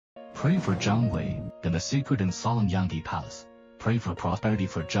Pray for Yonghe in the secret and solemn Yonghe Palace. Pray for prosperity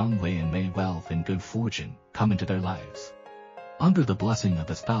for Yonghe, and may wealth and good fortune come into their lives. Under the blessing of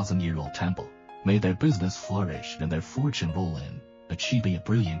this 1,000-year-old temple, may their business flourish and their fortune roll in, achieving a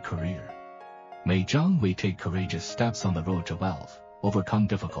brilliant career. May Yonghe take courageous steps on the road to wealth, overcome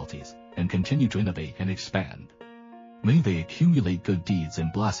difficulties, and continue to innovate and expand. May they accumulate good deeds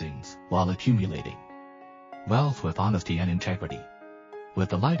and blessings while accumulating wealth with honesty and integrity. With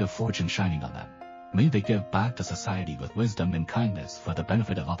the light of fortune shining on them, may they give back to society with wisdom and kindness for the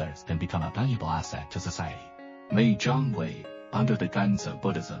benefit of others and become a valuable asset to society. May Yonghe, under the guidance of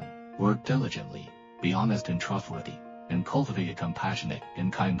Buddhism, work diligently, be honest and trustworthy, and cultivate a compassionate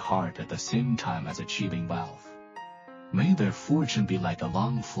and kind heart at the same time as achieving wealth. May their fortune be like a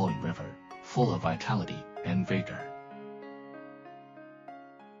long flowing river, full of vitality and vigor.